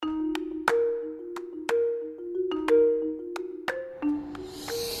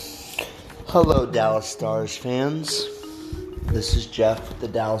Hello, Dallas Stars fans. This is Jeff with the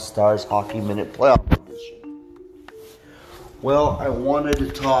Dallas Stars Hockey Minute Playoff Edition. Well, I wanted to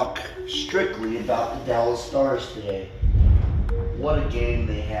talk strictly about the Dallas Stars today. What a game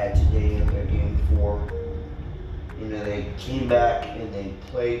they had today in their Game 4. They came back and they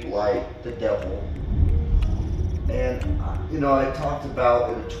played like the devil. And, I talked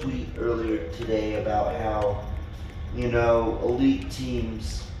about in a tweet earlier today about how, elite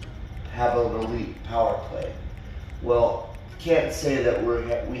teams have an elite power play. Well, can't say that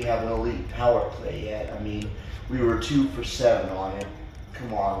we have an elite power play yet. I mean, we were 2 for 7 on it.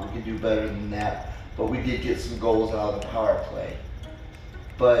 Come on, we could do better than that. But we did get some goals out of the power play.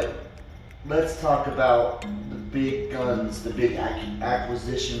 But let's talk about the big guns, the big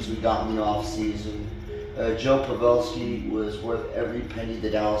acquisitions we got in the offseason. Joe Pavelski was worth every penny the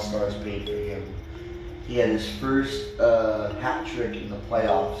Dallas Stars paid for him. He had his first hat trick in the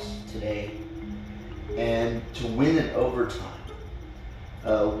playoffs today, and to win in overtime.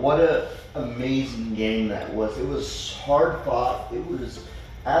 What an amazing game that was. It was hard fought. It was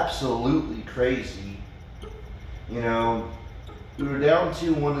absolutely crazy. We were down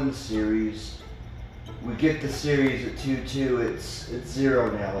 2-1 in the series. We get the series at 2-2. It's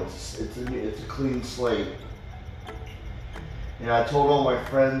 0 now. It's a clean slate. I told all my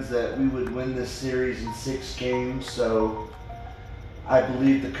friends that we would win this series in 6 games, so I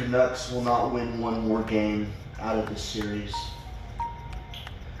believe the Canucks will not win one more game out of this series.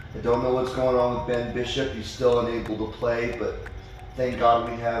 I don't know what's going on with Ben Bishop. He's still unable to play, but thank God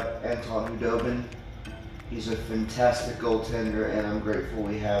we have Anton Khudobin. He's a fantastic goaltender, and I'm grateful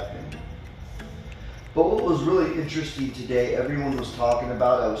we have him. But what was really interesting today, everyone was talking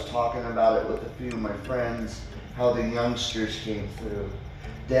about, I was talking about it with a few of my friends, how the youngsters came through.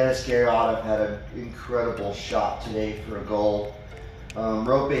 Dennis Garodov had an incredible shot today for a goal.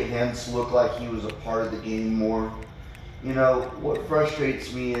 Rope Hens looked like he was a part of the game more. What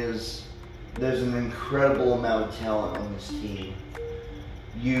frustrates me is there's an incredible amount of talent on this team.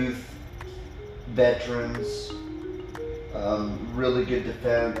 Youth, veterans, really good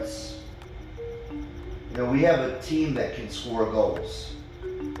defense. We have a team that can score goals.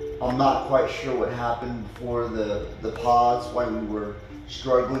 I'm not quite sure what happened before the pause, why we were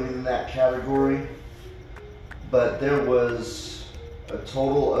struggling in that category. But there was a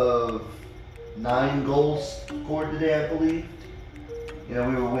total of 9 goals scored today, I believe. We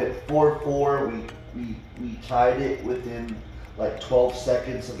were with 4-4. We tied it within like 12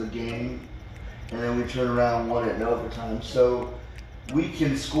 seconds of the game. And then we turned around and won it in overtime. So we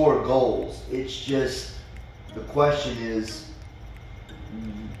can score goals. It's just, the question is,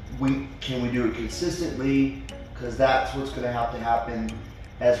 can we do it consistently? Because that's what's going to happen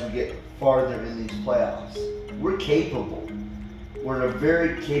as we get farther in these playoffs. We're capable. We're a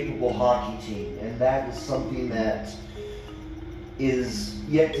very capable hockey team, and that is something that is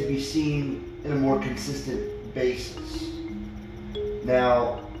yet to be seen in a more consistent basis.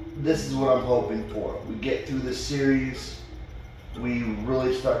 Now, this is what I'm hoping for. We get through this series, we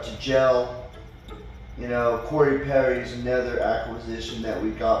really start to gel. Corey Perry's another acquisition that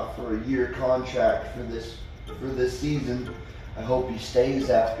we got for a year contract for this season. I hope he stays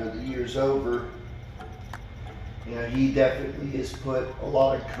after the year's over. He definitely has put a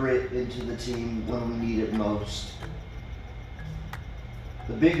lot of grit into the team when we need it most.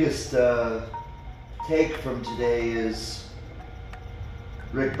 The biggest take from today is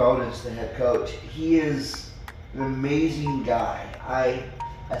Rick Bowness, the head coach. He is an amazing guy.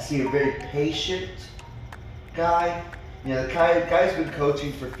 I see a very patient guy. The guy's been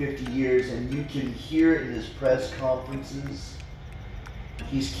coaching for 50 years, and you can hear it in his press conferences.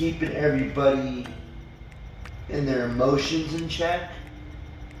 He's keeping everybody in their emotions in check,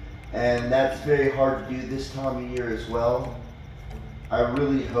 and that's very hard to do this time of year as well. I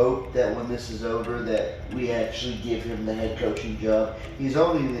really hope that when this is over that we actually give him the head coaching job. He's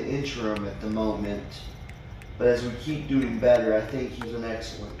only in the interim at the moment, but as we keep doing better, I think he's an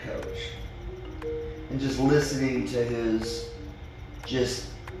excellent coach. And just listening to his just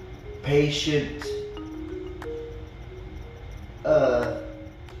patient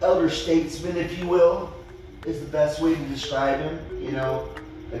elder statesman, if you will, is the best way to describe him.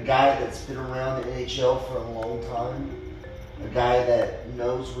 A guy that's been around the NHL for a long time, a guy that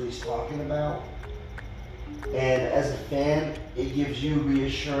knows what he's talking about. And as a fan, it gives you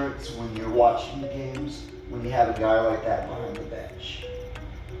reassurance when you're watching the games, when you have a guy like that behind the bench.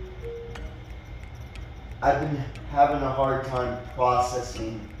 I've been having a hard time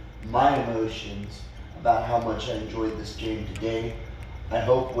processing my emotions about how much I enjoyed this game today. I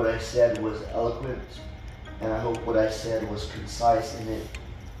hope what I said was eloquent, and I hope what I said was concise in it.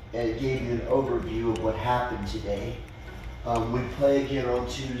 and it gave you an overview of what happened today. We play again on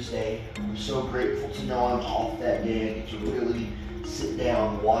Tuesday. I'm so grateful to know I'm off that day. I get to really sit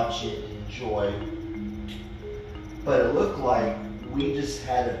down, watch it, and enjoy. But it looked like we just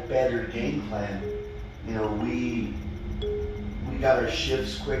had a better game plan. You know, we got our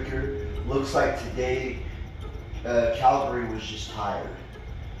shifts quicker. Looks like today Calgary was just tired,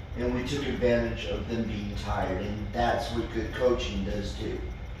 and we took advantage of them being tired, and that's what good coaching does too.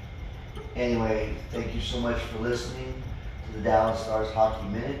 Anyway, thank you so much for listening to the Dallas Stars Hockey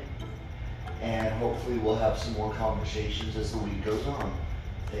Minute, and hopefully we'll have some more conversations as the week goes on.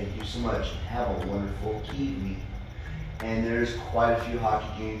 Thank you so much, and have a wonderful evening. And there's quite a few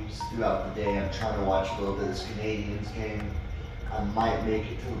hockey games throughout the day. I'm trying to watch a little bit of this Canadiens game. I might make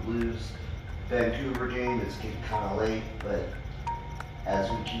it to the Blues Vancouver game. It's getting kind of late, but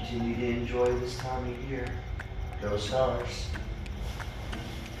as we continue to enjoy this time of year, go Stars.